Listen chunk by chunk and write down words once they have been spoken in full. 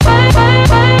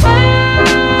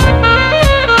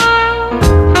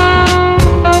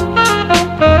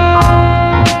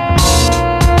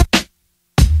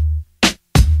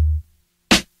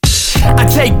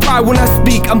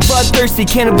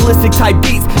nasty cannibalistic type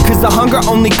beats, cause the hunger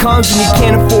only comes when you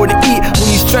can't afford to eat. When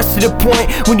you stress to the point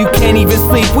when you can't even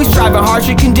sleep. We strive in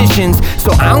harsher conditions,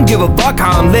 so I don't give a fuck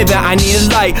how I'm living. I need a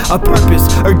light, a purpose,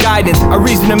 or guidance, a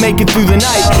reason to make it through the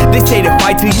night. They say to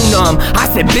fight till you numb. I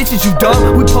said, bitches, you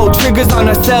dumb. We pull triggers on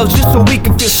ourselves just so we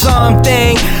can feel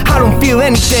something. I don't feel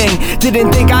anything.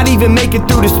 Didn't think I'd even make it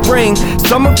through the spring.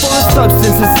 Summer full of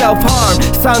substance and self-harm.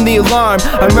 Sound the alarm.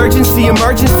 Emergency,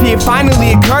 emergency. It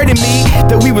finally occurred to me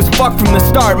that we was fucked from the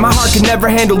start. My heart could never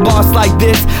handle loss like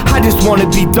this. I just wanna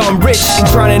be dumb rich and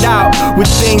drown it out with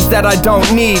things that I don't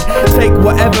need. Take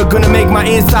whatever gonna make my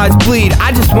insides bleed.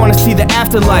 I just wanna see the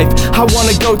afterlife. I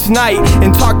wanna go tonight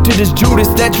and talk to this Judas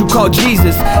that you call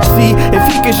Jesus. See if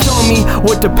he could show me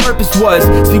what the purpose was.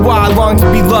 See why I long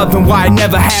to be loved and why it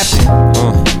never happened.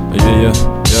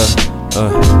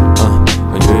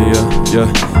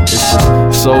 It's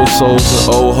just souls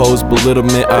and old hoes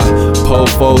belittlement. I pull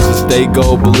foes as they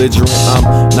go belligerent.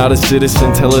 I'm not a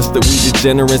citizen, tell us that we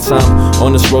degenerates. I'm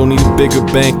on this road, need a bigger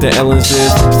bank than Ellen's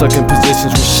is. Stuck in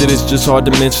positions where shit is just hard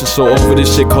to mention. So over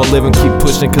this shit called living, keep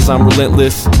pushing cause I'm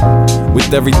relentless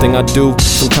with everything I do.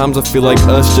 Sometimes I feel like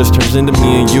us just turns into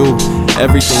me and you.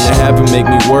 Everything that happened make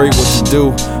me worry what to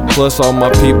do. Plus all my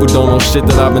people don't know shit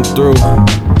that I've been through.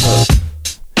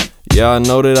 Yeah, I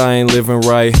know that I ain't living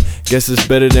right. Guess it's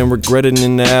better than regretting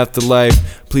in the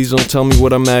afterlife. Please don't tell me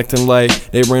what I'm acting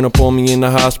like. They ran up on me in the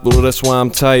hospital, that's why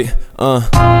I'm tight.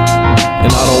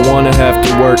 And I don't wanna have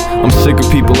to work. I'm sick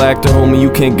of people acting, homie,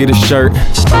 you can't get a shirt.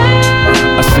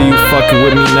 I see you fucking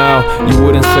with me now. You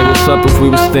wouldn't say what's up if we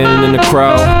were standing in the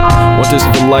crowd. Want this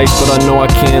for life, but I know I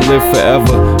can't live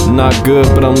forever. Not good,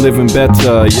 but I'm living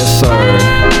better, yes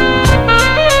sir.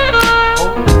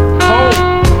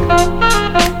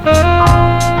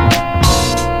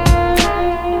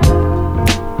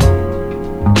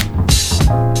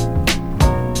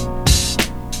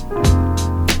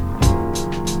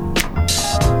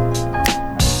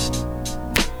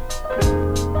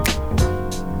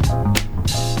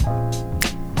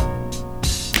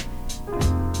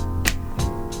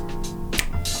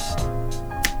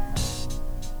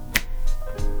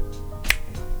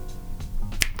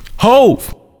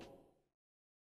 Hove!